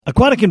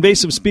Aquatic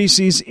invasive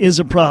species is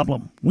a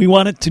problem. We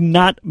want it to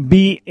not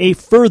be a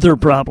further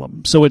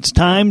problem, so it's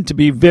time to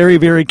be very,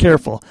 very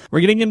careful. We're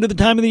getting into the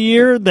time of the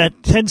year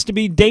that tends to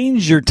be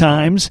danger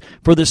times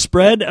for the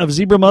spread of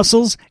zebra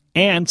mussels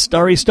and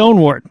starry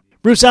stonewort.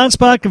 Bruce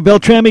Anspach of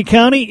Beltrami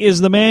County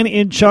is the man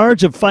in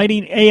charge of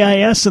fighting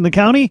AIS in the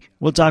county.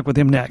 We'll talk with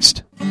him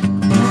next.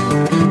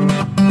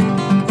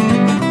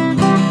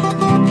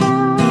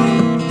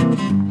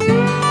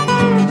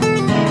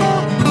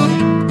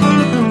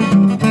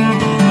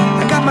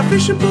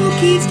 Fishing pool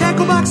keys,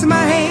 tackle box in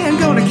my hand.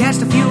 Gonna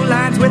cast a few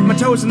lines with my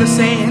toes in the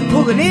sand.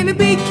 Pulling in a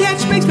big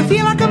catch makes me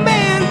feel like a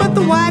man. But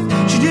the wife,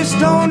 she just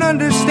don't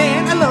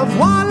understand. I love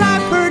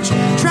walleye, perch,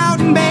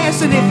 trout, and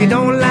bass. And if you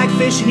don't like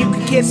fishing, you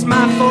can kiss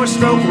my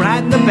four-stroke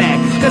right in the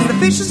back. Cause the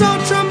fishes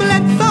all tremble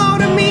at the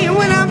thought of me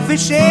when I'm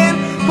fishing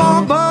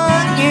Paul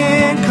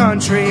Bunyan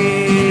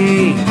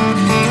country.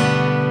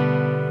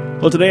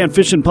 Well, today on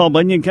Fishin' Paul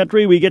Bunyan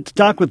Country, we get to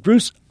talk with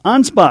Bruce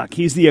Anspach.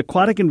 He's the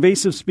Aquatic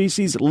Invasive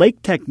Species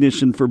Lake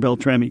Technician for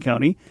Beltrami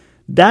County.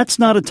 That's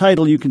not a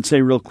title you can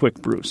say real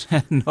quick, Bruce.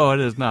 No, it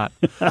is not.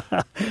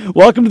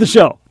 Welcome to the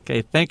show.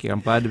 Okay, thank you.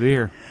 I'm glad to be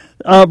here.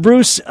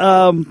 Bruce,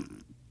 the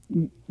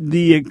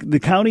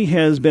county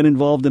has been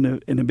involved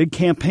in a big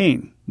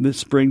campaign this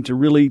spring to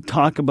really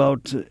talk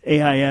about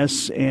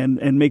AIS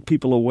and make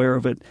people aware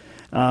of it.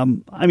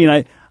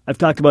 I've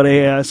talked about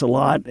AIS a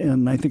lot,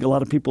 and I think a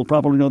lot of people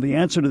probably know the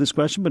answer to this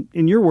question. But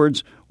in your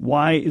words,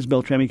 why is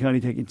Beltrami County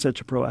taking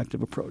such a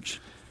proactive approach?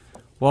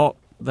 Well,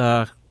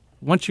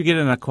 once you get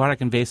an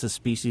aquatic invasive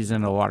species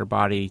in a water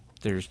body,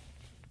 there's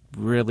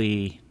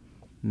really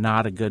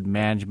not a good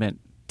management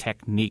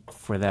technique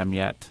for them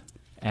yet.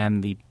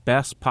 And the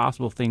best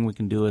possible thing we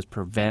can do is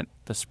prevent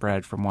the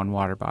spread from one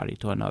water body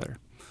to another.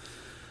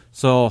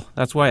 So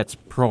that's why it's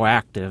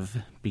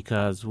proactive,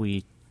 because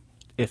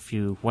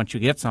once you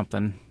get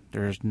something,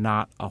 there's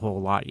not a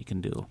whole lot you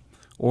can do.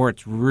 Or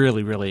it's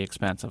really, really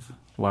expensive,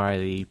 while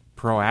the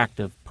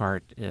proactive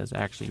part is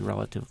actually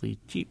relatively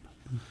cheap.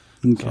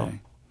 Okay. So,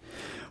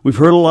 we've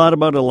heard a lot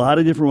about a lot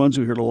of different ones.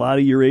 We heard a lot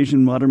of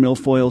Eurasian water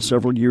milfoil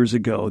several years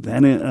ago.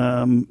 Then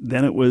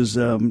it was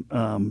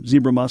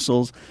zebra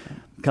mussels.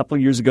 A couple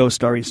of years ago,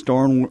 starry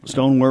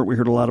stonewort. We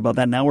heard a lot about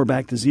that. Now we're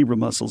back to zebra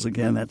mussels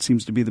again. That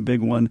seems to be the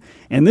big one.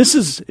 And this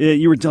is,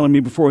 you were telling me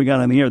before we got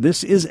on the air,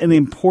 this is an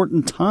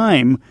important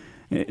time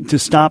to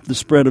stop the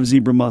spread of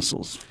zebra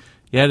mussels.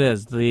 Yeah, it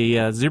is.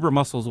 The zebra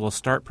mussels will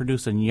start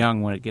producing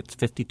young when it gets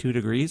 52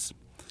 degrees.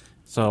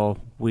 So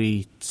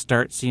we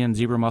start seeing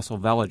zebra mussel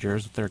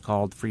veligers, they're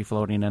called,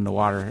 free-floating in the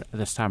water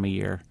this time of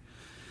year.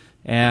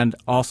 And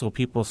also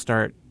people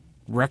start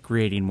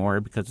recreating more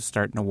because it's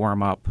starting to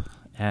warm up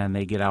and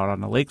they get out on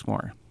the lakes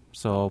more.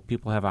 So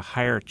people have a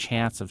higher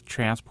chance of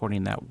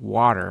transporting that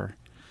water,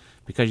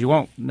 because you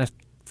won't,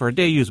 for a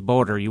day-use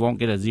boater, you won't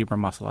get a zebra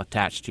mussel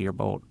attached to your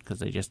boat because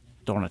they just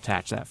don't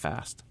attach that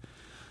fast.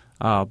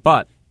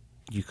 But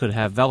you could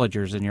have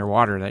veligers in your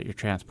water that you're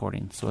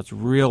transporting. So it's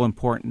real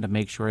important to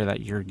make sure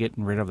that you're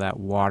getting rid of that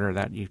water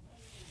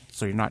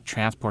so you're not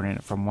transporting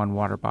it from one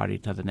water body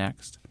to the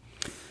next.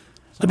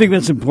 I think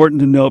that's important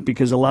to note,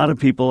 because a lot of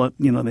people,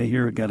 they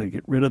hear, got to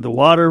get rid of the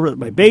water with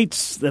my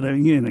baits, got to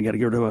get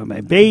rid of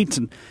my baits,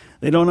 and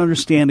they don't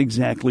understand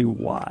exactly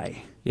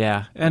why.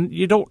 Yeah, and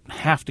you don't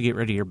have to get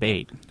rid of your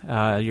bait.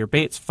 Your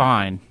bait's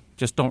fine,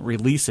 just don't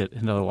release it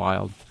into the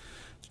wild.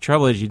 The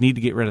trouble is you need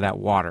to get rid of that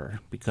water,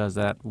 because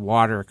that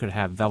water could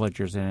have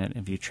veligers in it.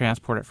 If you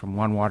transport it from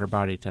one water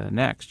body to the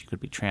next, you could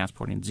be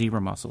transporting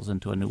zebra mussels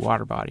into a new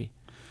water body.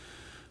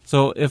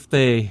 So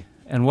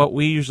and what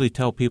we usually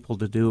tell people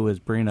to do is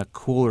bring a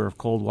cooler of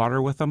cold water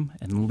with them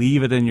and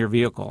leave it in your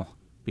vehicle,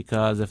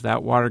 because if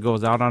that water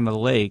goes out onto the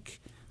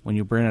lake, when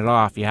you bring it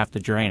off, you have to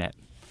drain it.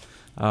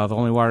 The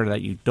only water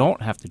that you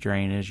don't have to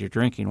drain is your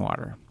drinking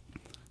water.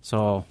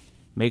 So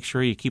make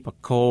sure you keep a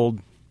cold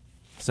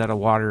set of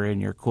water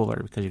in your cooler,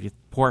 because if you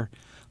pour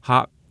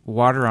hot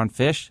water on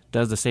fish, it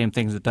does the same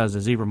things it does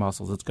to zebra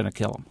mussels. It's going to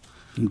kill them.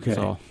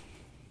 Okay.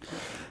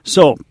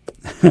 So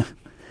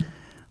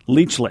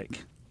Leech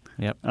Lake.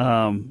 Yep.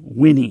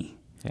 Winnie.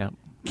 Yep.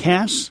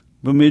 Cass,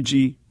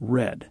 Bemidji,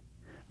 Red.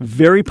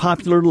 Very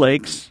popular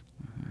lakes.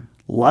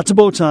 Lots of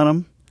boats on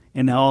them,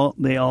 and now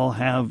they all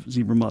have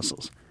zebra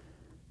mussels.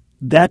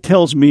 That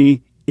tells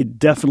me it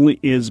definitely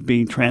is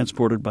being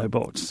transported by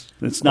boats.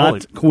 It's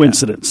not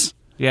coincidence.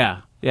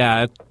 Yeah.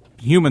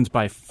 Humans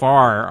by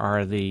far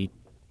are the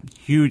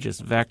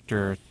hugest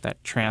vector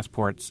that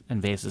transports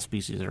invasive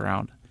species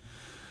around.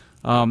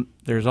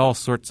 There's all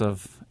sorts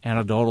of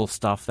anecdotal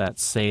stuff that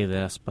say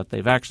this, but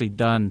they've actually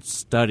done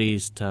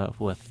studies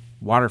with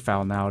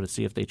waterfowl now to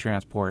see if they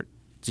transport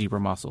zebra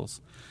mussels,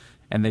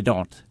 and they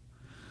don't.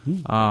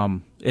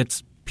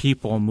 It's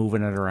people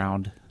moving it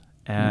around,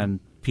 and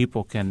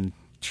people can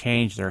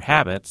change their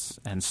habits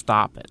and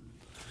stop it.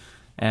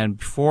 And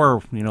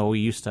before, we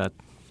used to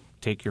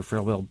take your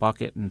little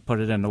bucket and put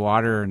it in the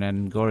water and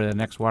then go to the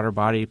next water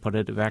body, put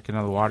it back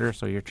into the water,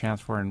 so you're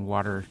transferring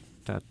water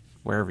to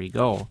wherever you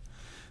go.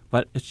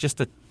 But it's just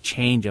a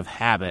change of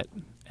habit,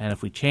 and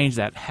if we change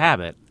that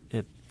habit,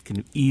 it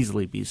can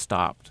easily be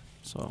stopped.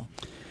 So,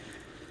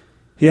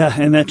 yeah,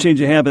 and that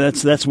change of habit,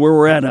 that's where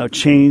we're at now.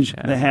 Change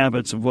the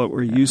habits of what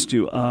we're used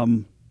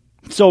to.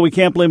 So we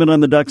can't blame it on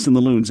the ducks and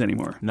the loons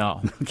anymore.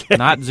 no, Okay.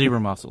 not zebra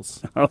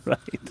mussels. All right.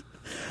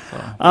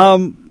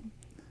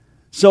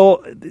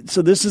 So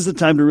this is the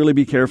time to really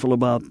be careful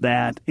about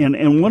that.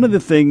 And one of the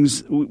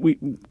things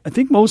I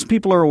think most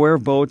people are aware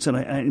of boats, and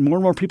more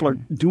and more people are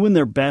doing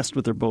their best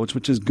with their boats,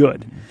 which is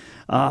good.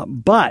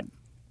 But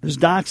there's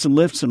docks and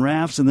lifts and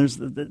rafts, and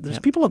there's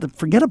people that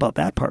forget about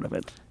that part of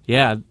it.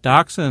 Yeah,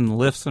 docks and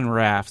lifts and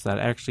rafts that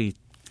actually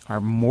are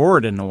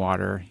moored in the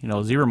water,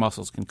 zebra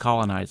mussels can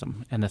colonize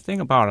them. And the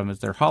thing about them is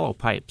they're hollow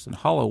pipes and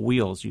hollow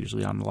wheels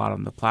usually on a lot of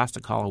them, the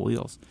plastic hollow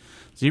wheels.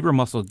 Zebra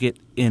mussels get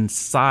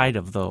inside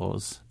of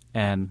those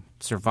and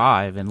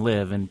survive and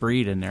live and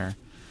breed in there.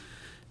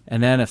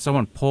 And then if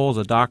someone pulls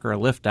a dock or a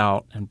lift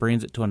out and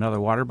brings it to another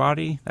water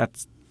body,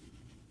 that's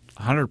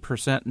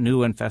 100%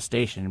 new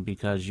infestation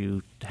because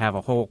you have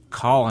a whole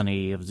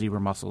colony of zebra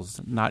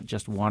mussels, not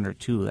just one or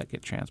two that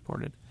get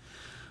transported.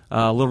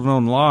 A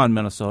little-known law in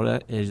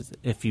Minnesota is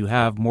if you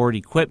have moored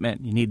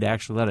equipment, you need to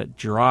actually let it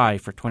dry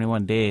for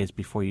 21 days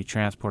before you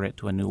transport it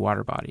to a new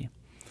water body.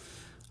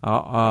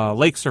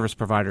 Lake service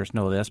providers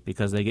know this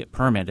because they get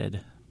permitted,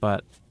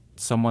 but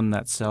someone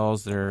that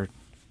sells their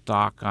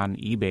dock on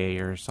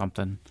eBay or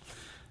something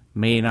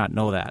may not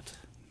know that.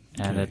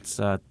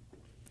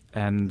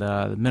 And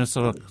the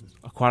Minnesota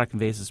Aquatic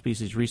Invasive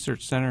Species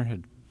Research Center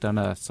had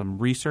done some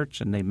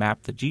research, and they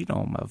mapped the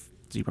genome of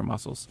zebra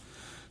mussels.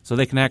 So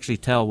they can actually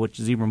tell which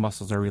zebra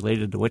mussels are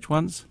related to which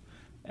ones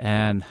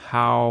and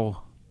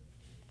how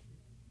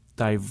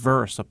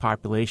diverse a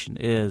population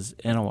is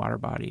in a water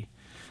body.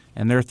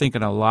 And they're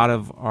thinking a lot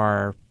of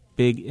our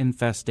big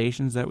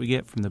infestations that we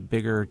get from the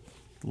bigger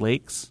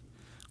lakes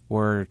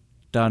were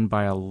done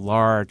by a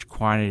large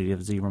quantity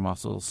of zebra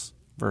mussels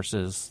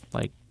versus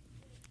like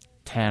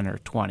 10 or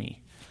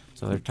 20.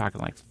 So they're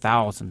talking like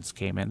thousands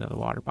came into the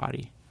water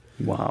body.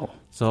 Wow.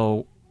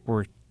 So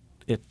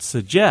it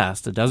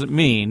suggests that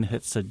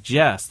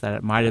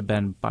it might have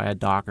been by a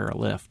dock or a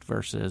lift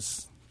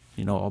versus,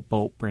 a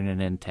boat bringing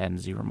in 10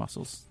 zebra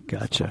mussels.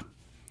 Gotcha.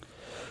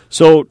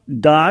 So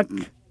dock,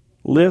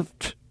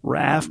 lift,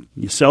 raft,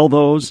 you sell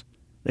those.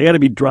 They got to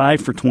be dry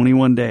for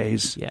 21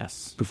 days.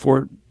 Yes.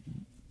 Before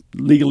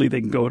legally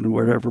they can go into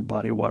whatever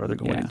body of water they're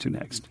going into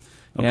next.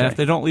 Okay. And if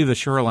they don't leave the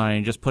shoreline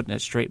and just putting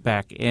it straight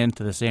back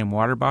into the same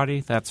water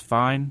body, that's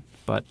fine.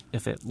 But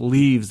if it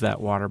leaves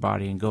that water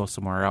body and goes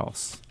somewhere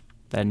else,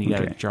 then you got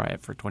to dry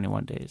it for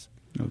 21 days.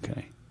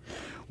 Okay.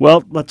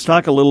 Well, let's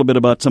talk a little bit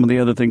about some of the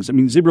other things. I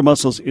mean, zebra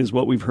mussels is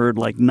what we've heard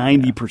like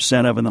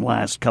 90% of in the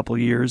last couple of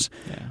years.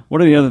 Yeah.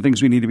 What are the other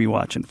things we need to be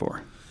watching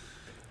for?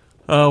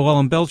 Well,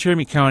 in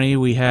Beltrami County,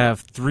 we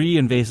have 3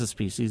 invasive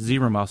species,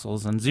 zebra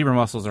mussels, and zebra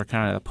mussels are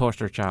kind of the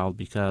poster child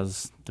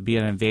because to be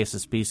an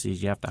invasive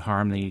species, you have to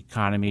harm the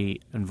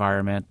economy,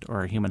 environment,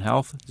 or human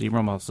health.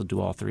 Zebra mussels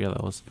do all 3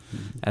 of those.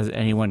 Mm-hmm. As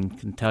anyone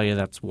can tell you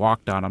that's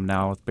walked on them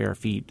now with bare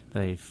feet,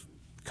 they've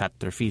cut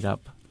their feet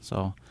up.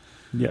 So,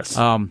 yes.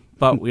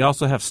 But we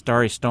also have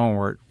starry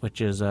stonewort,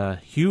 which is a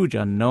huge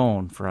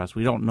unknown for us.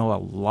 We don't know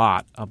a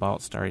lot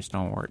about starry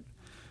stonewort.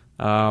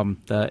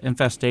 The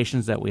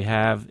infestations that we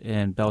have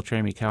in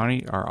Beltrami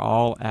County are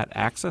all at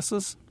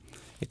accesses,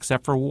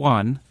 except for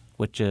one,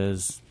 which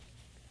is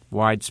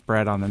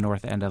widespread on the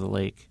north end of the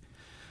lake.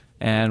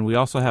 And we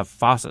also have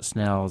faucet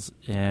snails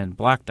in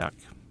Black Duck,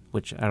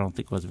 which I don't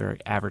think was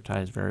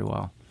advertised very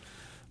well.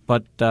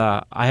 But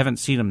I haven't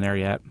seen them there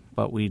yet,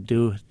 but we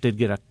did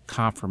get a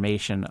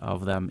confirmation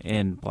of them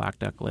in Black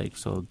Duck Lake.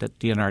 So the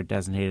DNR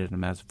designated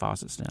them as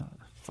faucet snail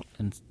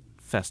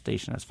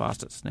infestation as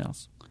faucet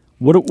snails.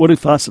 What do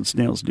faucet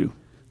snails do?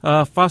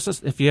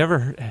 Faucets. If you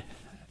ever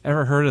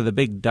heard of the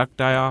big duck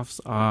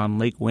die-offs on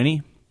Lake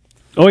Winnie?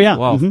 Oh yeah.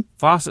 Well,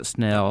 faucet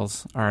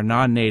snails are a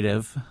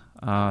non-native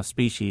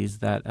species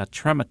that a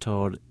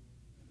trematode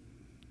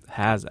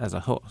has as a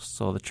host.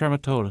 So the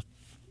trematode,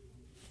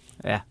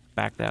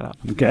 back that up.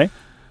 Okay.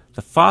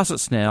 The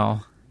faucet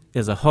snail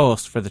is a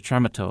host for the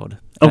trematode.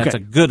 Okay. That's a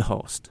good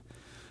host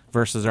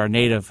versus our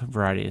native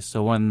varieties.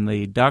 So when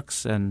the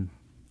ducks and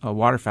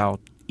waterfowl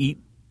eat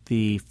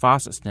the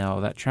faucet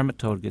snail, that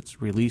trematode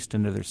gets released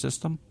into their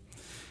system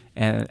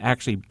and it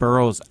actually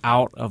burrows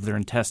out of their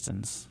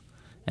intestines.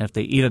 And if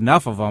they eat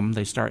enough of them,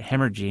 they start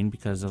hemorrhaging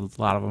because a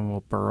lot of them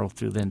will burrow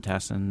through the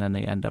intestine and then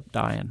they end up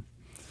dying.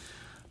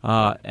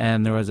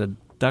 And there was a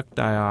duck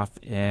die-off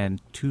in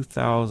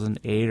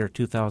 2008 or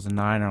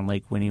 2009 on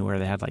Lake Winnie where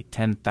they had like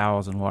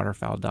 10,000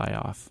 waterfowl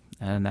die-off.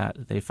 And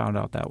that they found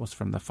out that was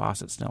from the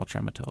faucet snail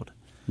trematode.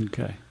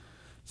 Okay.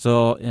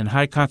 So in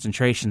high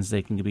concentrations,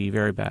 they can be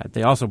very bad.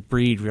 They also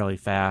breed really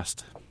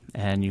fast,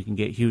 and you can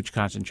get huge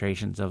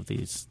concentrations of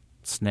these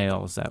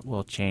snails that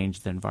will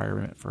change the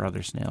environment for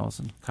other snails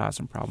and cause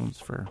some problems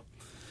for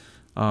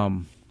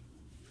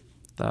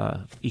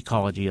the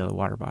ecology of the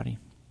water body.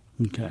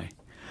 Okay.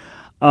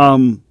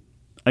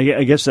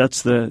 I guess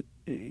that's the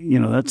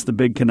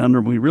big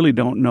conundrum. We really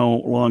don't know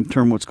long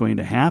term what's going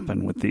to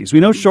happen with these.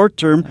 We know short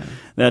term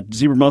that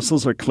zebra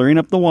mussels are clearing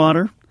up the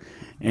water.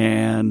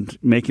 and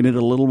making it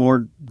a little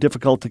more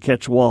difficult to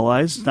catch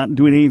walleyes. It's not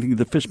doing anything to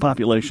the fish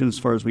population as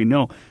far as we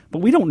know. But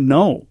we don't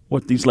know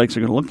what these lakes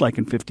are going to look like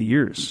in 50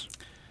 years.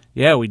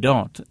 Yeah, we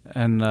don't.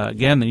 And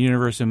again, the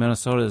University of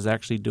Minnesota is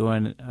actually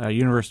doing,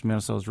 University of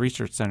Minnesota's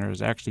Research Center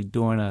is actually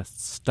doing a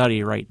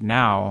study right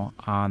now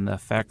on the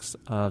effects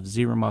of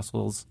zebra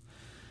mussels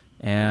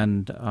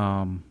and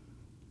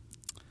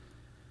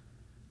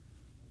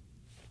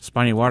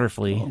spiny water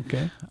flea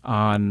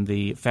on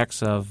the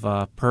effects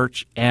of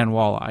perch and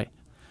walleye.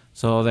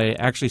 So they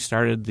actually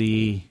started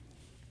the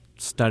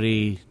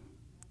study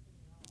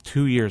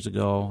 2 years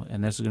ago,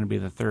 and this is going to be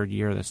the third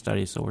year of the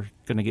study, so we're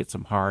going to get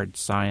some hard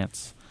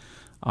science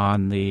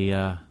on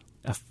the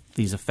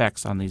these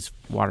effects on these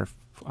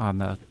on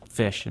the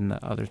fish and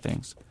the other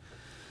things.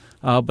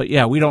 But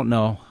yeah, we don't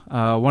know.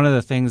 One of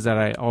the things that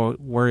I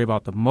worry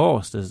about the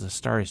most is the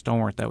starry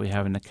stonewort that we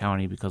have in the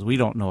county, because we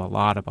don't know a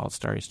lot about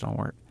starry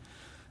stonewort.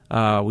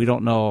 We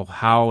don't know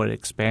how it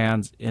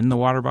expands in the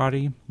water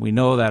body. We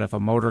know that if a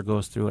motor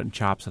goes through it and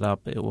chops it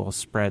up, it will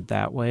spread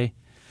that way.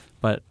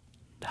 But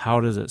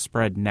how does it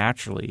spread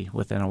naturally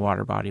within a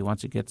water body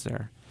once it gets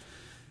there?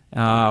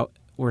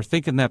 We're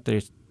thinking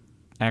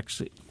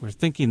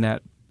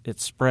that it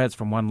spreads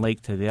from one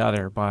lake to the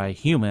other by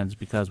humans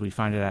because we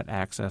find it at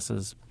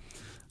accesses.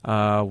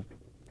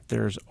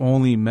 There's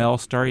only male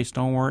starry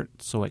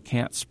stonewort, so it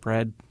can't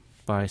spread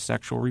by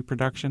sexual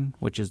reproduction,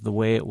 which is the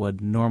way it would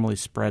normally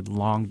spread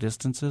long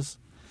distances.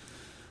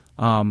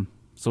 So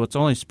it's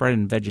only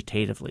spreading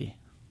vegetatively.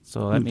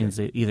 So that means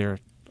that either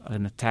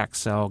an attacked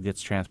cell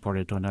gets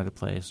transported to another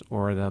place,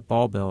 or the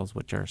bulbils,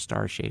 which are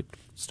star-shaped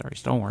starry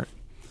stonewort,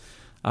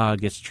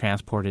 gets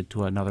transported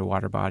to another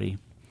water body.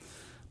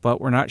 But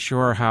we're not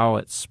sure how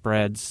it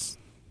spreads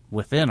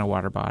within a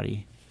water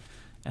body.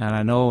 And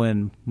I know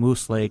in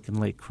Moose Lake and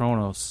Lake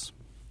Kronos,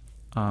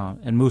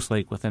 and Moose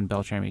Lake within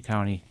Beltrami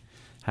County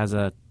has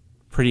a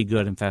pretty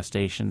good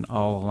infestation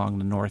all along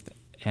the north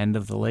end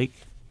of the lake.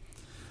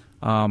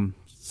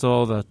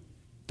 So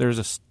there's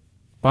a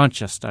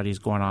bunch of studies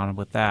going on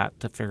with that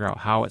to figure out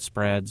how it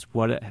spreads,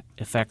 what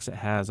effects it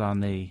has on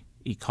the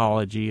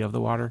ecology of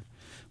the water.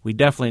 We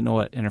definitely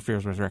know it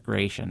interferes with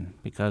recreation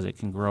because it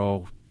can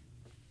grow.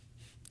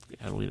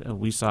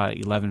 We saw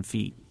it 11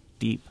 feet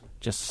deep,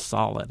 just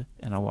solid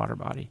in a water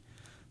body.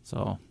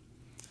 So,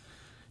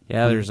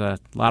 yeah, there's a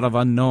lot of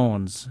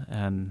unknowns,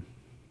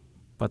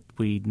 but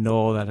we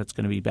know that it's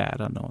going to be bad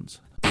unknowns.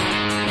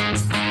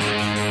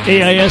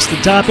 AIS the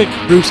topic.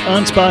 Bruce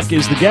Anspach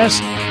is the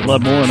guest. We'll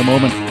have more in a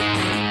moment.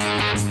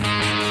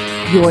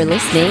 You're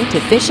listening to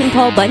Fishin'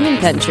 Paul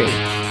Bunyan Country.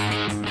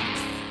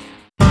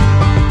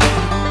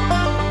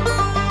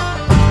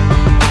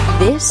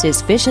 This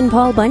is Fishin'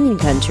 Paul Bunyan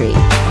Country.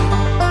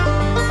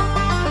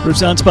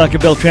 Bruce Anspach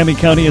of Beltrami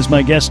County is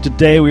my guest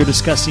today. We are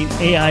discussing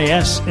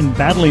AIS and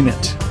battling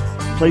it.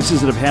 Places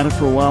that have had it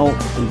for a while,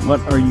 what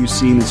are you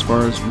seeing as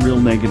far as real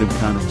negative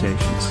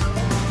connotations?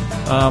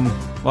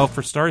 Well,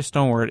 for starry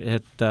stonewort,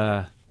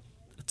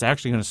 it's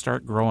actually going to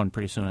start growing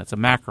pretty soon. It's a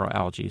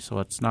macroalgae, so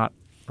it's not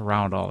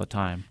around all the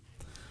time.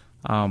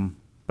 But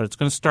it's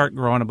going to start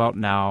growing about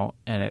now,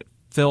 and it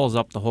fills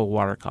up the whole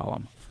water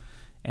column,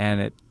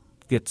 and it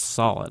gets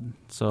solid.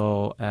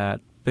 So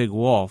at Big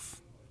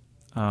Wolf,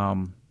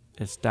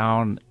 it's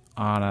down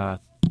on a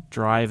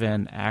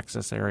drive-in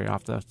access area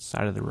off the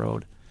side of the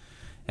road.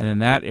 And in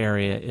that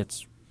area,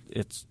 it's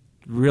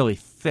really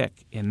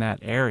thick in that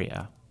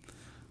area.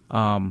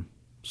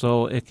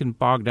 So it can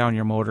bog down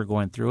your motor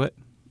going through it.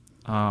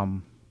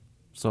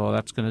 So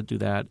that's going to do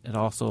that. It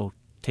also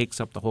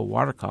takes up the whole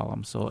water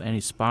column. So any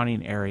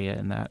spawning area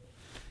in that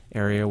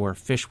area where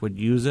fish would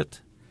use it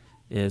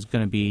is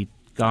going to be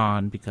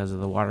gone because of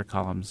the water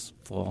column's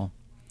full.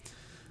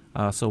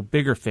 So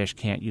bigger fish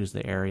can't use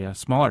the area.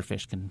 Smaller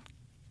fish can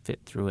fit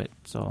through it,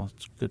 so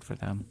it's good for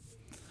them.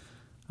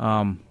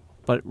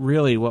 But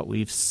really what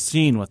we've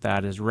seen with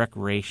that is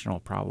recreational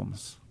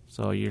problems.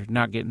 So you're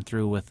not getting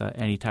through with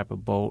any type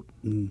of boat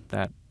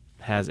that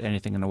has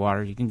anything in the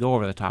water. You can go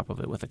over the top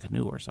of it with a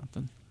canoe or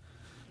something.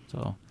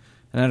 So,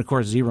 and then, of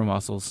course, zebra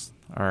mussels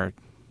are...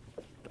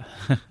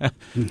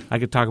 I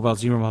could talk about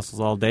zebra mussels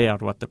all day on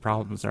what the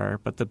problems are,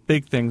 but the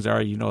big things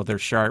are, they're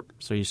sharp,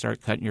 so you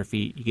start cutting your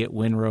feet. You get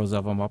windrows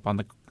of them up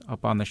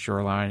on the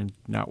shoreline,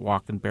 not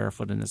walking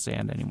barefoot in the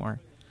sand anymore.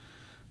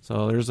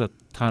 So there's a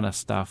ton of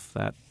stuff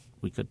that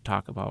we could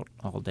talk about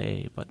all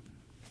day, but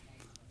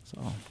so.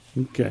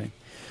 Okay.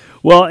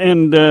 Well,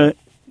 and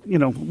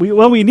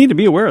we need to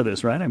be aware of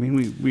this, right? I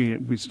mean,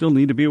 we still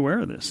need to be aware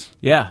of this.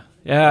 Yeah,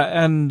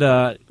 and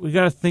we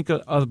got to think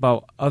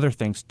about other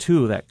things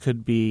too that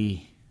could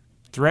be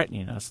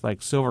threatening us,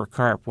 like silver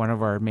carp. One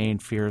of our main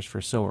fears for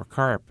silver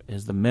carp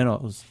is the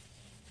minnows.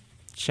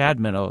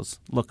 Shad minnows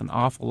look an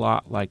awful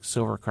lot like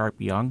silver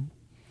carp young.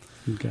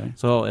 Okay.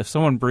 So if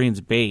someone brings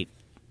bait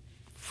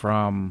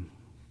from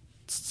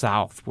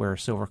south where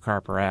silver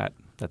carp are at,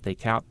 that they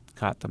caught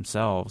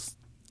themselves,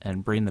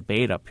 and bring the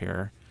bait up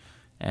here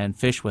and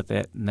fish with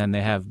it, and then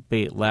they have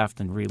bait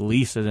left and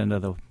release it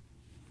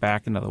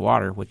back into the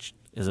water, which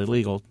is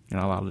illegal.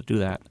 You're not allowed to do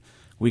that.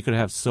 We could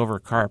have silver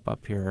carp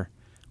up here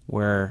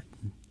where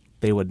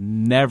they would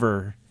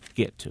never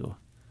get to.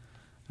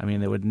 I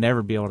mean, they would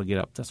never be able to get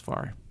up this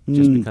far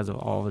just because of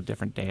all the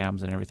different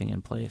dams and everything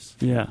in place.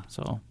 Yeah.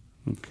 So,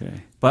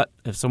 okay. but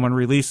if someone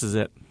releases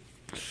it,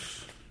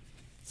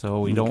 so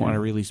we don't want to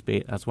release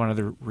bait. That's one of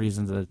the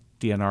reasons that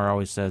DNR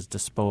always says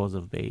dispose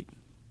of bait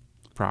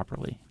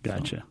properly.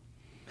 Gotcha.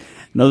 So.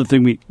 Another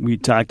thing we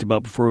talked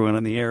about before we went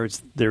on the air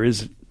is there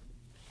is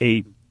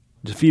a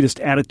defeatist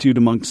attitude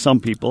among some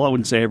people. I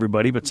wouldn't say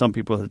everybody, but some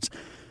people. It's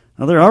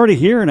they're already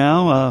here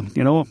now.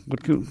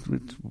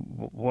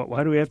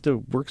 Why do we have to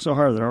work so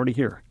hard? They're already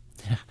here.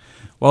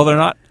 Well, they're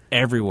not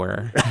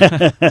everywhere.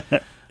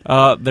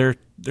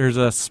 There's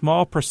a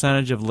small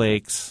percentage of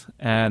lakes,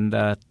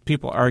 and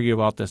people argue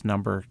about this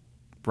number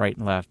right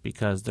and left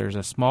because there's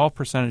a small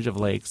percentage of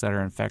lakes that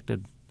are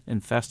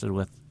infested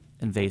with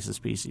invasive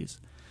species.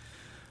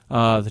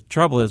 The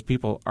trouble is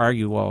people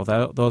argue, well,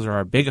 those are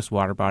our biggest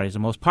water bodies, the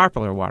most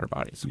popular water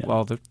bodies. Yeah.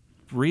 Well, the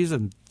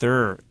reason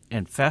they're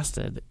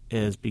infested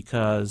is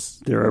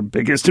because they're our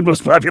biggest and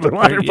most popular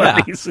water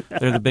bodies.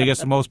 They're the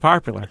biggest and most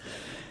popular.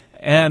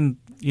 And,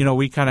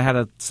 we kind of had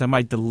a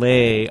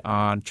semi-delay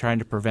on trying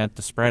to prevent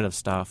the spread of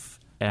stuff.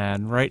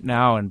 And right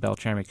now in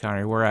Beltrami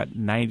County, we're at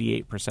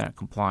 98%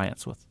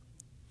 compliance with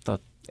the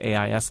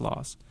AIS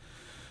laws.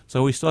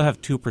 So we still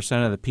have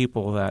 2% of the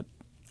people that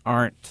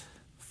aren't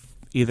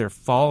either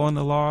following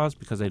the laws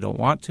because they don't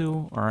want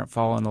to or aren't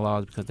following the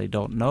laws because they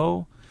don't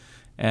know.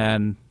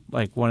 And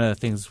like one of the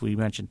things we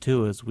mentioned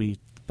too is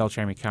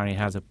Beltrami County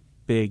has a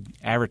big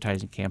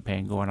advertising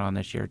campaign going on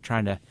this year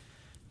trying to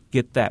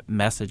get that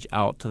message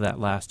out to that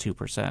last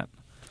 2%.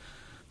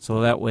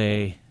 So that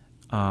way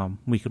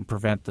we can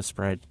prevent the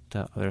spread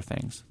to other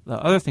things.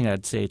 The other thing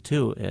I'd say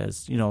too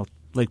is,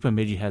 Lake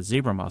Bemidji has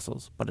zebra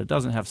mussels, but it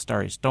doesn't have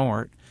starry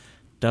stonewort,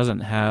 doesn't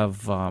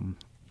have,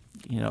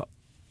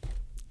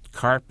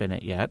 carp in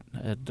it yet.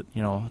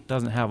 It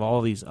doesn't have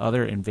all these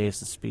other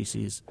invasive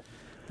species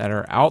that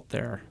are out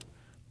there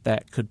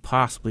that could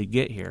possibly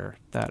get here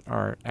that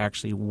are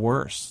actually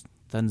worse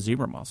than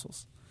zebra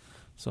mussels.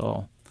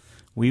 So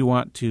we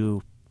want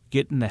to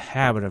get in the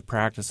habit of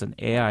practicing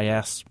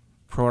AIS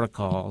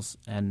protocols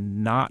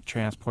and not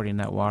transporting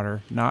that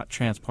water, not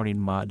transporting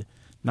mud,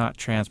 not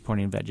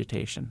transporting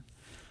vegetation.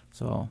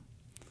 So,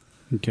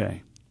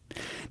 okay.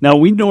 Now,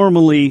 we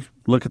normally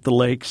look at the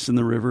lakes and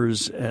the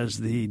rivers as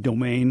the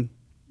domain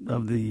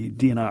of the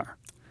DNR.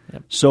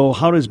 Yep. So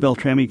how does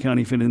Beltrami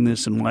County fit in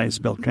this, and why is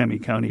Beltrami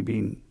County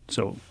being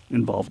so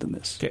involved in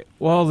this? Okay.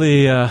 Well,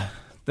 the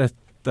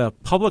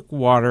public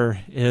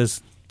water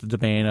is the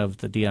domain of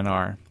the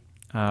DNR,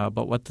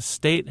 but what the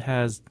state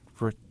has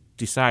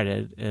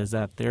decided is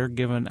that they're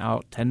giving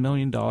out $10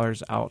 million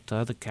out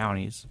to the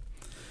counties,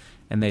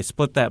 and they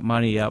split that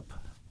money up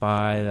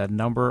by the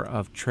number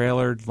of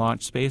trailered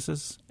launch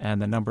spaces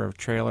and the number of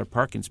trailer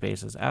parking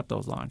spaces at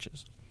those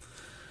launches.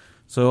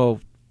 So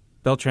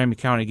Beltrami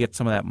County gets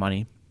some of that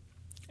money,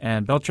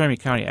 and Beltrami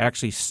County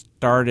actually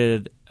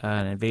started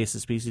an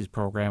invasive species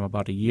program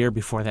about a year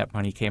before that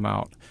money came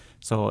out.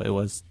 So it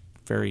was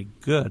very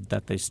good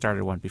that they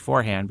started one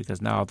beforehand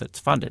because now that's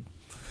funded.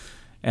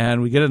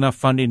 And we get enough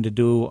funding to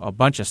do a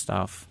bunch of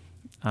stuff,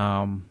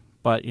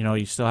 but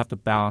you still have to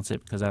balance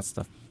it because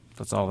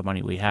that's all the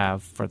money we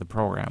have for the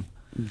program.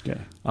 Okay.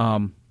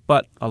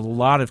 But a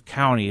lot of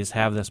counties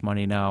have this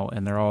money now,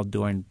 and they're all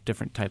doing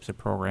different types of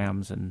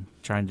programs and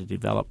trying to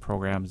develop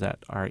programs that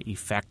are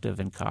effective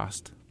in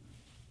cost.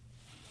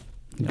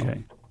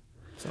 Okay.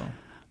 So,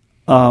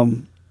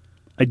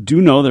 I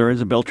do know there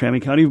is a Beltrami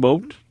County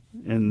boat,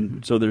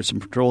 and so there's some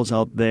patrols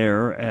out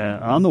there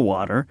on the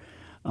water.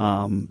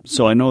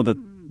 So I know that,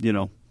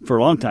 for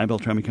a long time,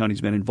 Beltrami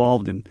County's been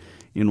involved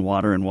in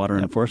water and water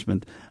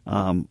enforcement.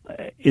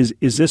 Is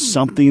this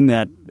something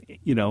that,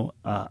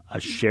 a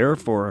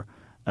sheriff or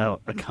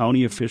a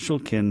county official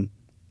can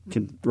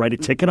write a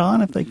ticket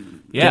on if they?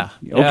 Yeah.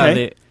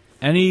 Okay. Yeah,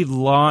 any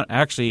law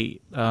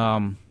actually.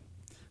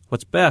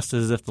 What's best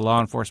is if the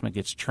law enforcement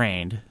gets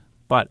trained,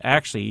 but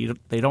actually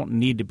they don't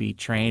need to be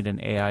trained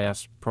in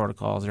AIS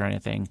protocols or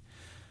anything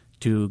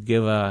to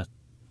give a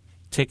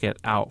ticket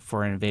out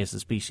for an invasive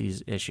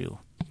species issue.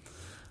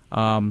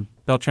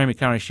 Beltrami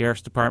County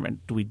Sheriff's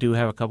Department, we do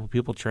have a couple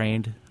people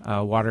trained.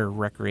 Water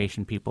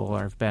recreation people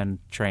have been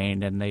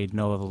trained, and they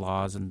know the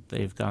laws, and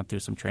they've gone through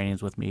some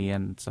trainings with me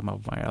and some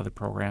of the other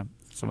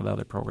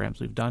programs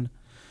we've done.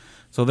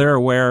 So they're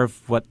aware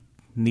of what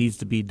needs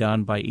to be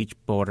done by each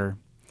boater.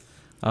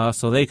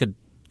 So they could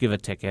give a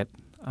ticket.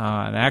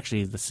 And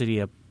actually, the city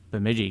of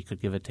Bemidji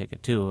could give a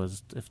ticket, too,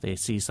 if they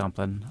see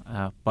something.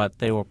 But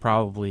they will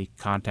probably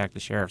contact the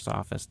sheriff's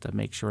office to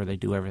make sure they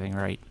do everything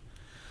right.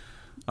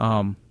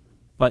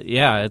 But,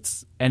 yeah,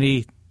 it's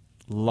any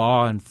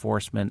law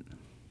enforcement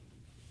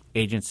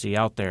agency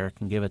out there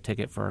can give a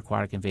ticket for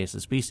aquatic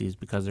invasive species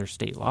because they're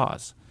state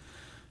laws.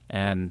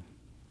 And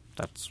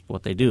that's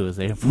what they do is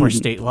they enforce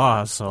state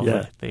laws,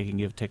 so they can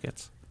give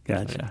tickets.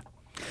 Gotcha.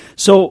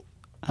 So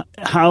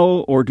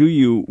how or do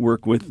you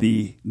work with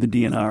the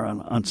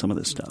DNR on some of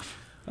this stuff?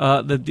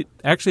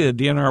 Actually, the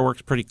DNR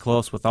works pretty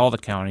close with all the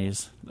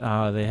counties.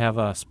 They have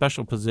a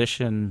special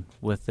position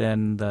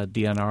within the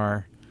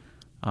DNR.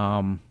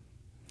 I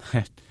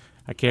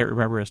can't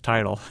remember his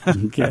title.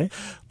 Okay.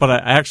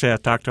 But I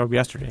talked to him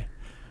yesterday.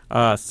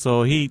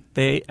 So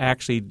they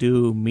actually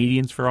do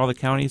meetings for all the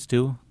counties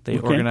too. They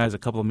organize a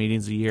couple of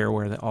meetings a year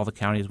where all the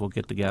counties will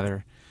get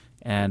together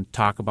and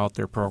talk about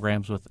their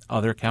programs with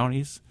other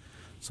counties,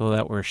 so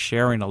that we're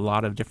sharing a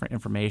lot of different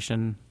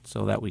information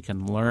so that we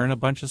can learn a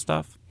bunch of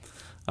stuff.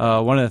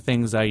 One of the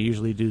things I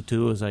usually do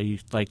too is I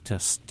like to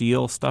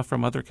steal stuff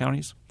from other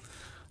counties.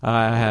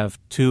 I have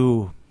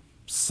 2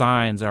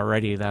 signs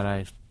already that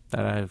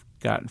I've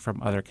gotten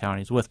from other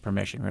counties with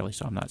permission, really,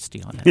 so I'm not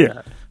stealing it.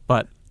 Yeah.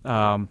 But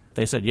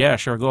they said, yeah,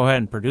 sure, go ahead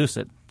and produce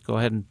it. Go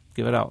ahead and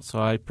give it out. So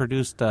I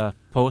produced a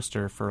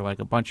poster for like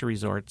a bunch of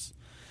resorts,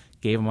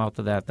 gave them out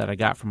to that I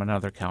got from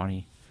another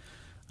county.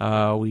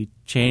 We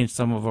changed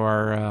some of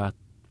our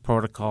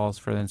protocols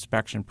for the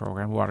inspection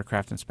program,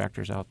 watercraft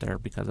inspectors out there,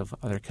 because of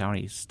other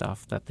counties'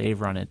 stuff that they've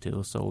run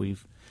into. So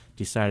we've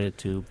decided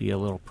to be a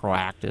little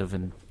proactive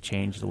and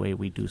change the way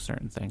we do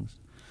certain things.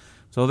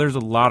 So there's a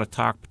lot of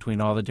talk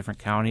between all the different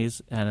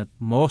counties, and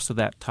most of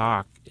that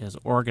talk is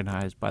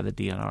organized by the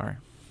DNR.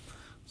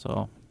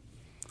 So,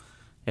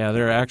 yeah,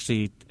 they're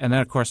actually, and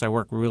then of course I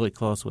work really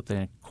close with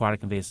the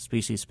aquatic invasive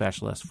species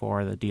specialist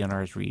for the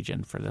DNR's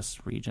region, for this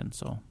region.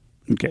 So.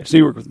 Okay, so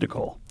you work with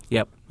Nicole.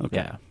 Yep.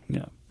 Okay.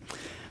 Yeah.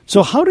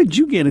 So how did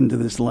you get into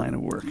this line of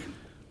work?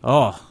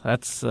 Oh,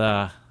 that's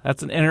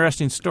an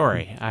interesting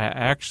story. I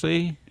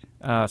actually,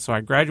 so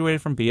I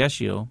graduated from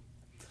BSU,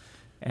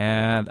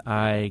 and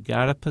I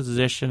got a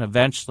position.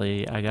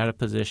 Eventually, I got a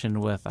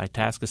position with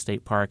Itasca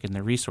State Park in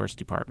the resource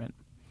department.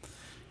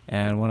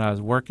 And when I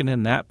was working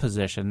in that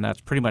position,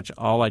 that's pretty much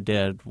all I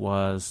did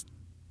was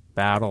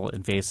battle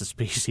invasive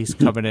species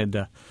coming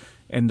into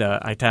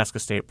Itasca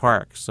State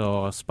Park.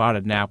 So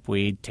spotted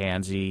knapweed,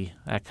 tansy,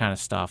 that kind of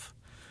stuff.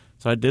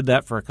 So I did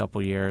that for a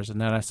couple years,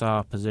 and then I saw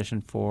a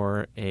position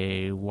for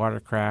a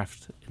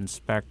watercraft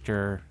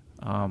inspector.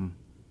 I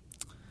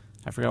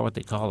forgot what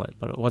they call it,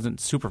 but it wasn't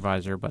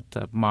supervisor, but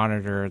to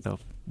monitor the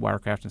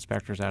watercraft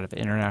inspectors out of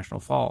International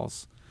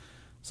Falls.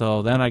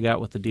 So then I got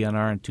with the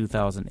DNR in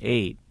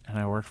 2008, and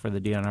I worked for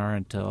the DNR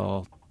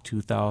until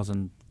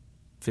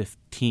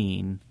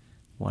 2015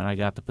 when I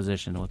got the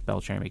position with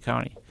Beltrami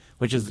County,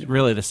 which is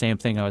really the same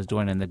thing I was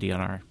doing in the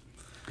DNR.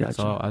 Gotcha.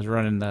 So I was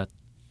running the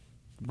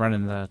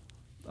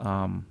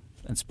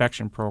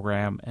inspection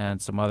program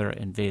and some other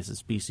invasive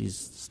species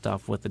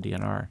stuff with the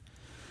DNR.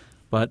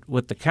 But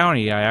with the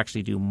county, I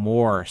actually do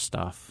more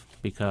stuff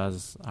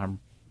because I'm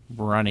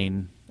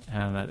running,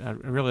 and I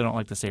really don't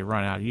like to say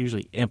run. I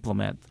usually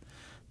implement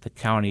the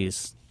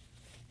county's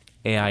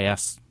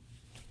AIS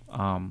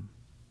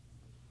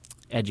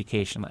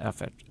educational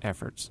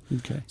efforts.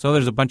 Okay. So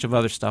there's a bunch of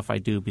other stuff I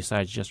do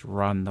besides just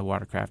run the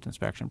watercraft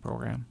inspection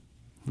program.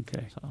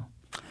 Okay. So.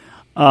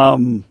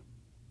 I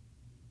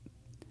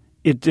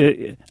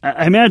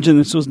imagine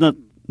this was not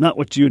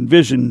what you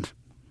envisioned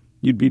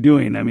you'd be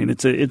doing. I mean,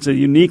 it's a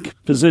unique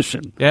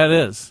position. Yeah, it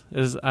is.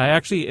 I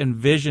actually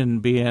envision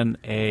being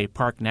a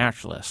park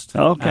naturalist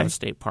at a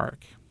state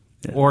park,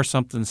 or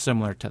something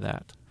similar to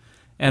that.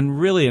 And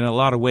really, in a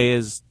lot of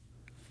ways,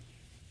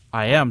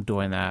 I am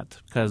doing that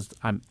because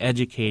I'm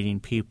educating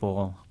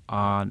people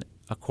on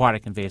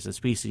aquatic invasive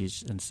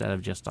species instead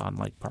of just on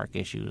like park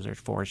issues or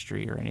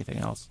forestry or anything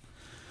else.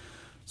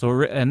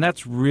 So, and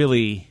that's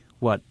really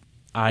what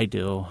I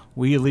do.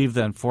 We leave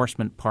the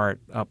enforcement part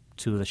up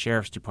to the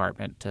sheriff's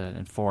department to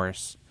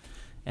enforce,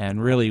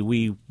 and really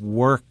we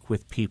work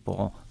with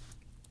people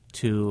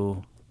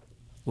to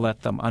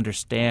let them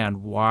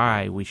understand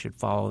why we should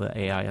follow the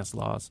AIS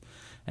laws.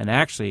 And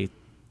actually,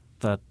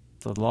 the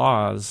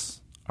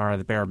laws are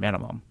the bare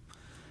minimum.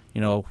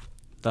 You know,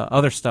 the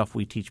other stuff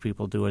we teach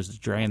people to do is to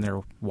drain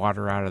their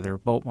water out of their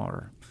boat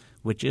motor,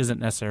 which isn't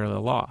necessarily a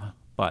law,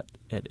 but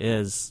it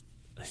is.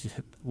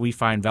 We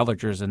find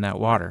veligers in that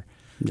water.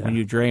 Yeah. When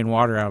you drain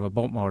water out of a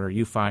boat motor,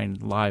 you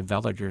find live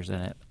veligers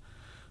in it.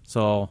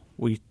 So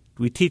we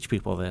teach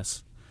people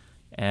this,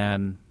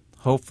 and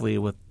hopefully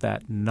with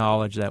that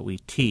knowledge that we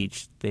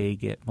teach, they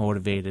get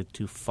motivated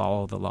to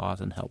follow the laws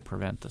and help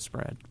prevent the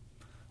spread.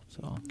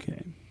 So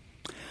okay.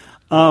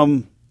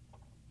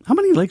 How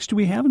many lakes do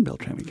we have in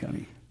Beltrami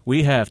County?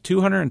 We have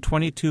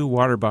 222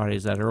 water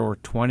bodies that are over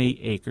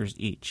 20 acres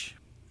each.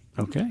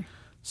 Okay.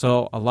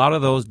 So a lot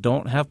of those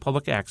don't have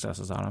public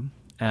accesses on them.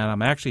 And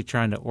I'm actually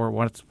trying to, or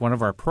one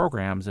of our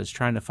programs is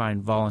trying to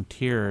find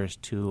volunteers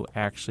to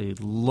actually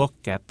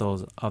look at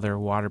those other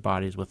water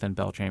bodies within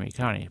Beltrami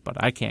County.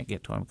 But I can't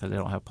get to them because they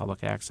don't have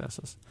public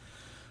accesses.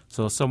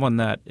 So someone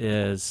that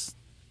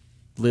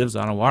lives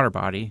on a water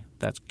body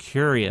that's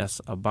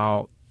curious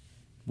about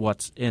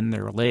what's in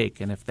their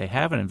lake and if they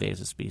have an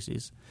invasive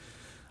species,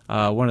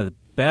 one of the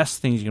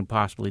best things you can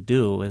possibly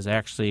do is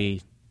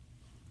actually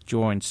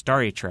join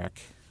Starry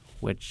Trek,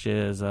 which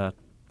is a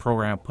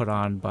program put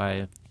on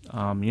by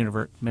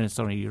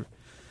University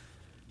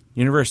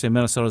of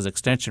Minnesota's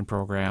extension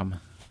program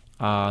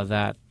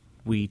that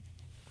we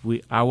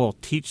I will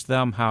teach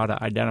them how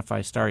to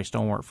identify starry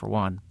stonewort for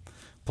one,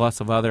 plus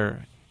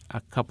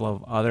a couple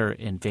of other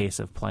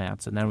invasive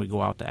plants, and then we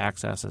go out to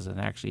accesses and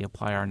actually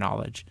apply our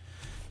knowledge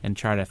and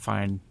try to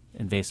find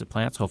invasive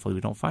plants. Hopefully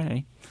we don't find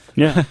any.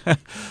 Yeah.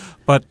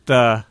 But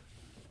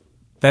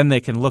then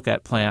they can look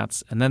at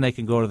plants, and then they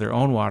can go to their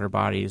own water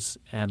bodies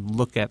and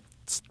look at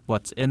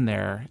what's in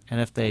there. And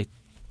if they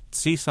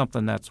see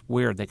something that's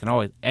weird,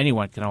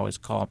 anyone can always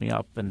call me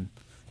up and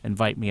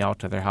invite me out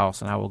to their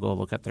house, and I will go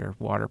look at their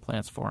water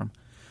plants for them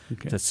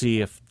to see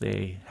if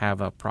they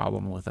have a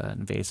problem with an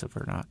invasive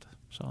or not.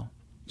 So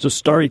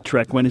Starry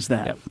Trek, when is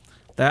that? Yep.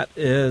 That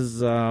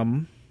is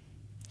August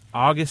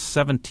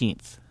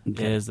 17th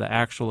is the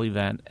actual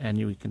event, and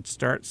you can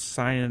start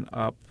signing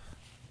up.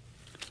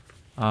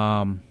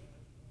 No.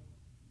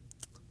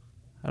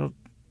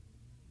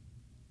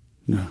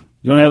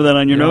 You don't have that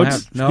on your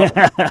notes? No.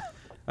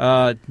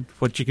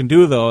 What you can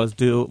do, though, is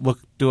do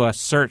a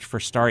search for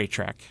Starry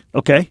Trek.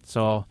 Okay.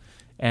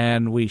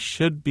 And we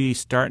should be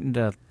starting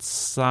to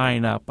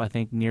sign up, I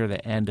think, near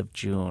the end of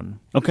June.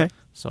 Okay.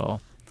 So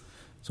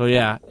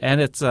yeah,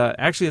 and it's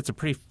actually it's a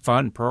pretty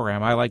fun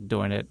program. I like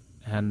doing it,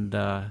 and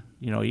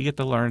you get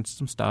to learn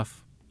some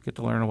stuff, get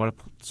to learn what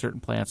certain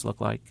plants look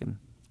like, and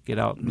get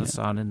out in the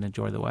sun and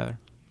enjoy the weather.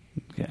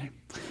 Okay.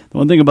 The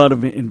one thing about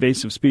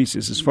invasive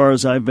species, as far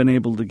as I've been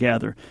able to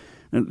gather,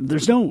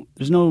 there's no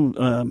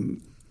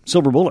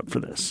silver bullet for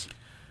this.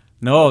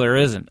 No, there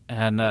isn't,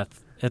 and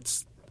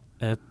it's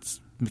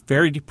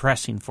very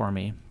depressing for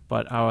me.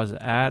 But I was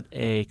at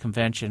a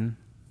convention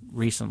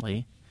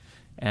recently,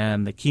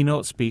 and the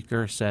keynote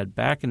speaker said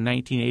back in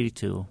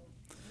 1982,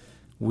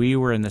 we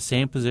were in the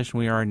same position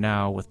we are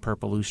now with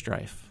purple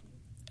loosestrife.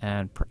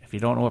 And if you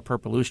don't know what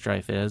purple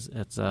loosestrife is,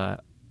 it's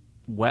a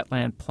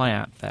wetland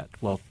plant that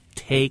will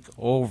take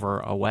over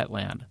a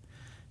wetland,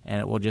 and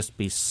it will just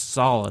be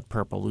solid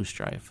purple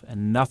loosestrife,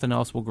 and nothing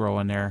else will grow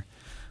in there.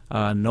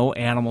 No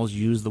animals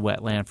use the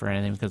wetland for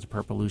anything because the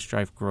purple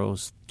loosestrife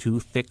grows too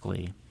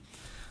thickly.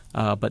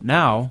 But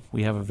now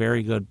we have a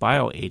very good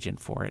bioagent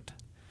for it,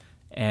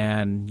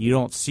 and you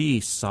don't see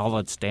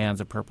solid stands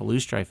of purple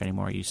loosestrife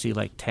anymore. You see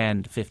like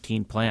 10 to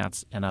 15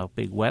 plants in a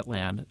big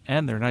wetland,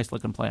 and they're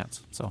nice-looking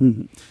plants. So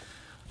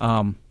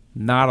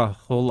not a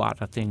whole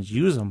lot of things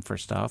use them for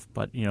stuff,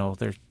 but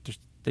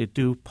they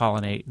do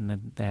pollinate,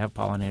 and they have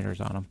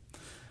pollinators on them.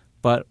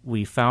 But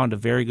we found a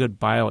very good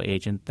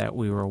bioagent that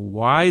we were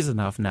wise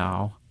enough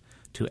now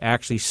to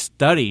actually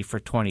study for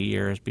 20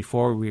 years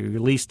before we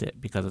released it,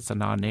 because it's a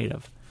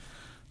non-native.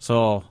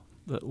 So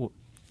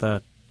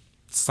the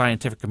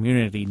scientific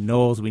community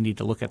knows we need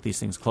to look at these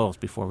things close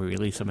before we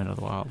release them into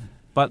the wild.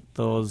 But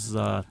those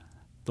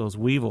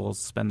weevils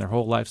spend their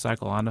whole life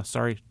cycle on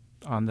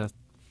the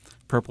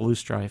purple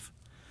loosestrife,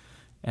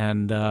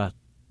 and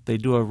they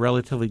do a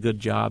relatively good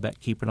job at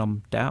keeping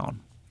them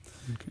down.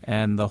 Okay.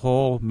 And the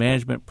whole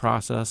management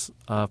process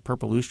of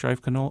purple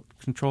loosestrife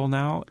control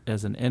now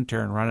is an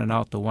intern running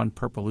out to one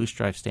purple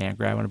loosestrife stand,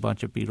 grabbing a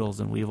bunch of beetles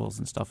and weevils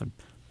and stuff, and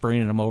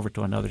bringing them over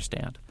to another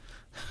stand.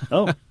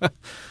 Oh, wow!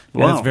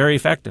 And it's very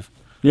effective.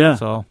 Yeah.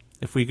 So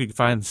if we could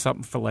find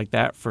something like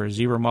that for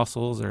zebra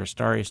mussels or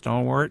starry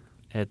stonewort,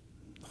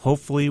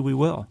 hopefully we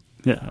will.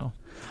 Yeah.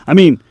 I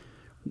mean,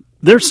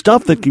 there's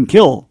stuff that can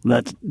kill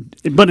that,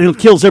 but it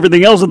kills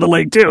everything else in the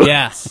lake too.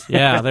 Yes,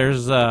 yeah.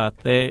 There's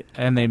they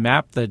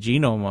map the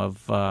genome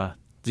of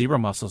zebra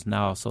mussels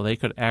now, so they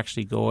could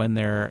actually go in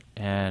there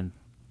and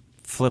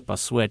flip a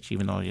switch,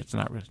 even though it's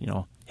not,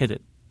 hit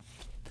it.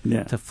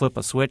 Yeah. To flip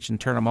a switch and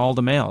turn them all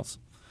to males,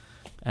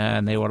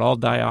 and they would all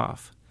die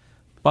off.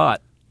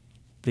 But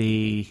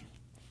there's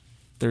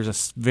a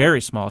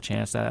very small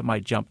chance that it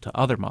might jump to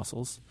other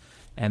mussels,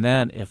 and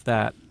then if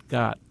that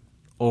got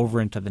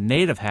over into the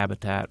native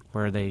habitat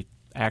where they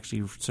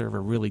actually serve a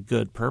really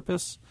good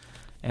purpose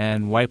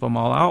and wipe them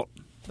all out,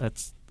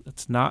 it's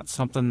not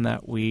something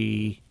that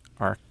we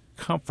are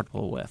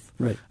comfortable with.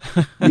 Right.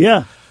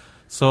 Yeah.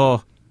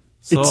 So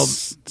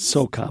it's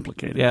so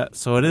complicated. Yeah,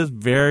 so it is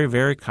very,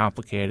 very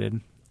complicated,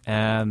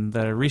 and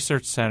the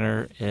research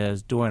center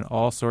is doing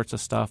all sorts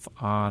of stuff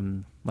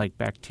on like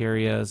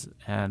bacterias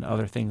and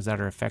other things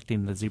that are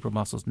affecting the zebra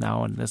mussels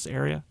now in this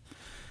area.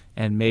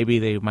 And maybe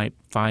they might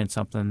find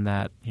something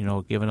that,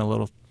 given a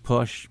little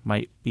push,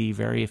 might be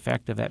very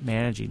effective at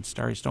managing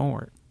starry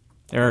stonewort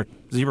or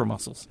zebra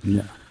mussels.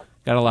 Yeah.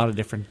 Got a lot of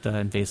different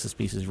invasive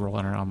species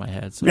rolling around my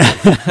head. So.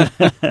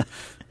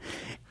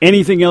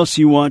 Anything else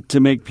you want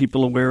to make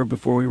people aware of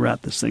before we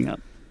wrap this thing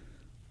up?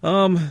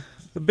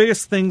 The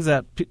biggest things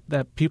that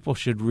people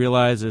should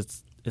realize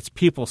is it's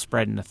people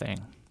spreading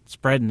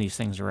these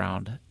things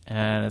around,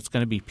 and it's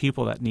going to be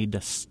people that need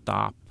to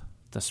stop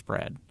the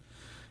spread.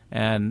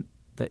 And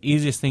the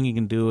easiest thing you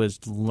can do is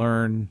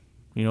learn,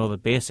 the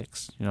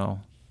basics,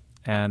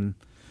 And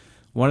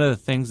one of the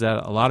things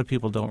that a lot of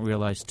people don't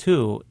realize,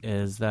 too,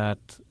 is that,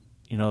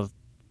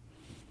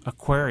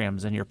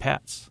 aquariums and your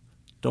pets,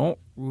 don't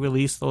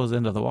release those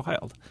into the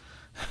wild.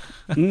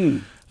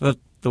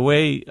 The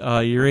way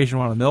Eurasian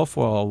water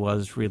milfoil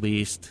was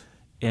released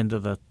into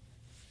the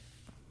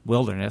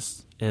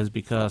wilderness is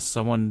because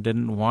someone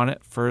didn't want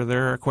it for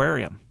their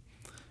aquarium,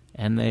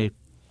 and they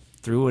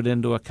threw it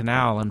into a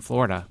canal in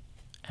Florida,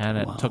 and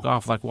it took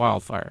off like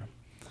wildfire.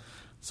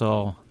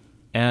 So,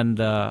 and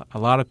a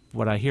lot of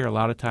what I hear a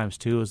lot of times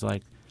too is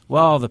like,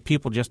 well, the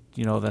people just,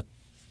 the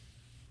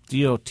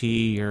DOT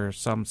or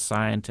some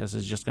scientist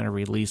is just going to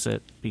release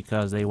it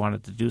because they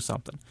wanted to do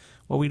something.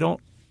 Well, we don't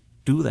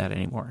do that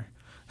anymore.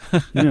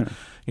 Yeah.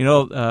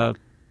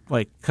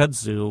 Like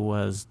kudzu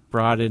was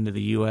brought into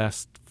the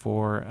U.S.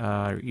 for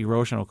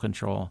erosional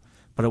control,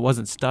 but it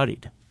wasn't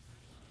studied.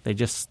 They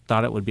just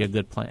thought it would be a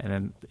good plant,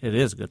 and it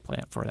is a good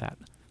plant for that.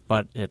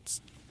 But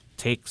it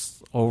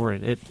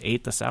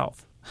ate the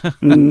South. That's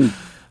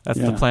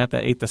the plant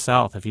that ate the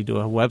South. If you do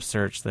a web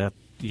search, that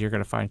you're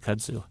going to find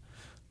kudzu.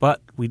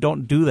 But we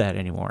don't do that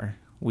anymore.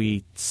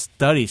 We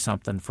study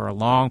something for a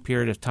long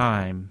period of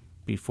time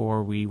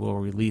before we will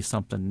release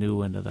something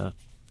new into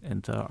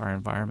our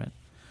environment.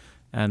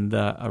 And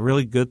a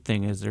really good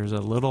thing is there's a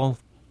little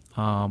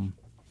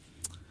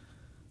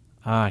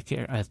I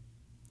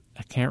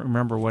can't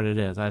remember what it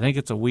is. I think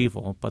it's a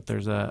weevil, but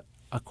there's a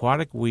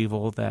aquatic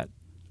weevil that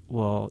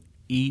will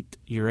eat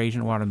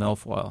Eurasian water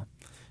milfoil,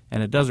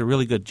 and it does a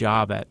really good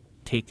job at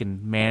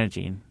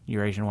managing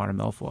Eurasian water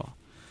milfoil.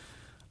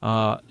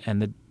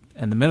 And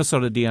the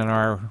Minnesota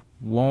DNR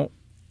won't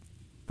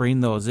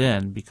bring those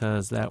in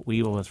because that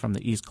weevil is from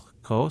the East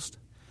Coast,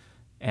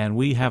 and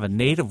we have a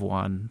native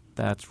one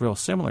that's real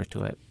similar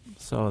to it.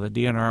 So the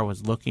DNR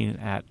was looking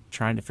at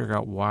trying to figure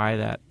out why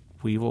that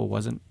weevil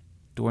wasn't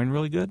doing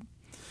really good.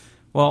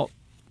 Well,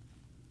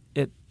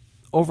 it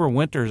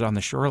overwinters on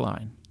the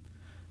shoreline,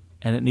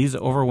 and it needs to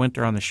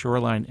overwinter on the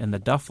shoreline in the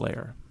duff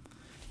layer.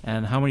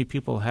 And how many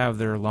people have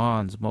their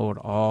lawns mowed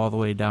all the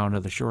way down to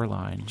the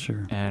shoreline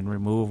and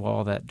remove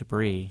all that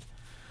debris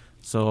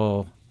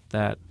so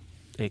that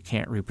it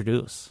can't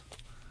reproduce?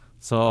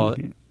 So,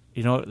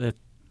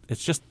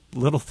 it's just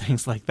little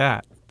things like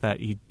that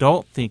you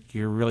don't think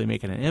you're really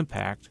making an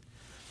impact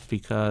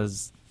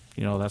because,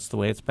 that's the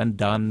way it's been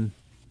done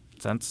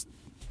since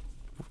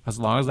as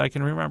long as I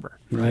can remember.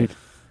 Right.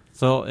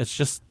 So it's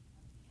just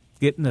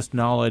getting this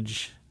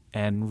knowledge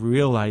and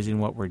realizing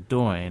what we're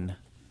doing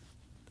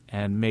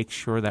and make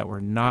sure that we're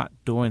not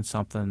doing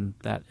something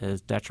that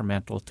is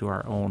detrimental to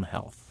our own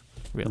health,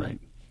 really.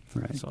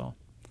 Right. So.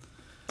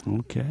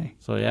 Okay.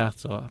 So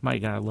I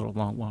might have got a little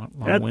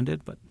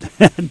long-winded, but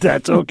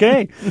that's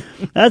okay.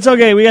 That's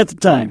okay. We got the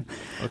time.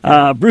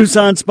 Okay. Bruce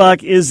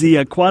Anspach is the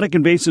aquatic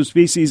invasive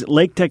species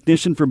lake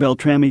technician for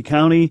Beltrami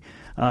County.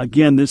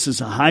 Again, this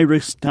is a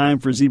high-risk time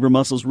for zebra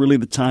mussels. Really,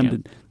 the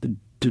time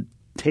to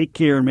take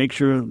care and make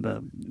sure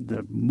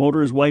the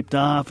motor is wiped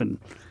off and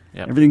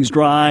everything's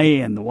dry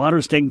and the water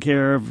is taken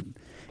care of.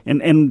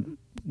 And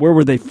where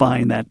would they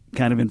find that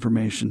kind of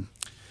information?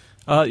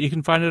 You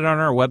can find it on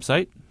our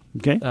website.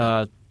 Okay.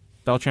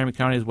 Beltrami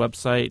County's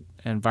website,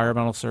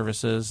 environmental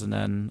services, and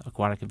then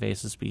aquatic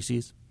invasive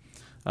species.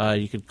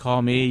 You could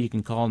call me. You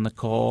can call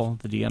Nicole,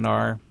 the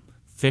DNR.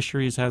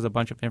 Fisheries has a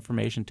bunch of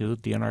information, too.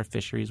 DNR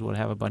Fisheries would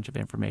have a bunch of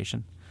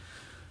information.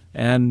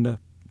 And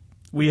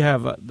we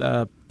have,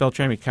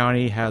 Beltrami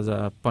County has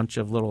a bunch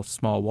of little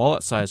small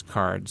wallet-sized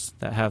cards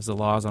that has the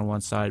laws on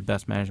one side,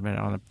 best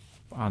management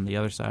on the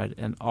other side,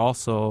 and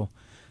also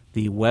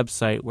the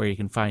website where you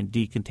can find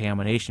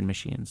decontamination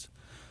machines.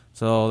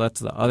 So that's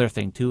the other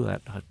thing, too,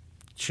 that I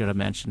should have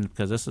mentioned,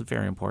 because this is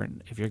very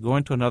important. If you're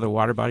going to another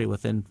water body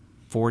within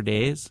 4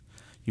 days,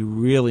 you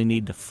really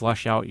need to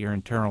flush out your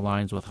internal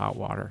lines with hot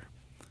water.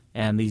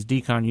 And these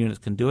decon units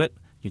can do it.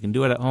 You can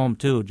do it at home,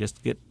 too.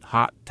 Just get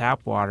hot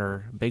tap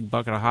water, a big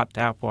bucket of hot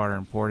tap water,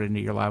 and pour it into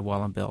your live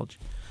well and bilge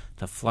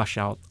to flush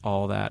out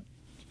all that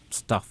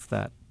stuff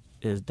that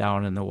is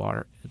down in the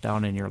water,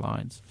 down in your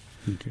lines.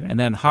 Okay. And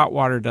then hot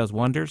water does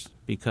wonders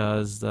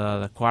because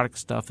the aquatic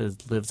stuff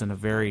lives in a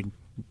very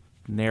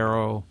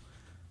narrow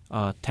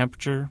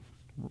temperature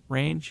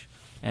range,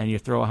 and you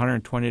throw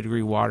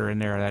 120-degree water in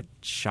there, that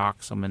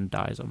shocks them and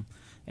dies them.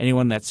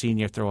 Anyone that's seen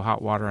you throw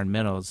hot water on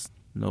minnows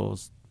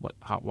knows what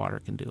hot water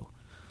can do.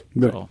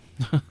 So.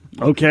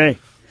 Okay.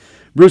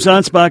 Bruce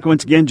Anspach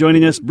once again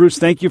joining us. Bruce,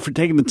 thank you for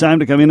taking the time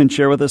to come in and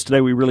share with us today.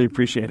 We really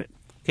appreciate it.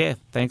 Okay,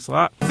 thanks a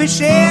lot.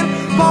 Fishing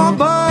Paul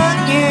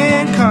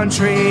Bunyan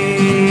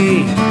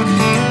Country.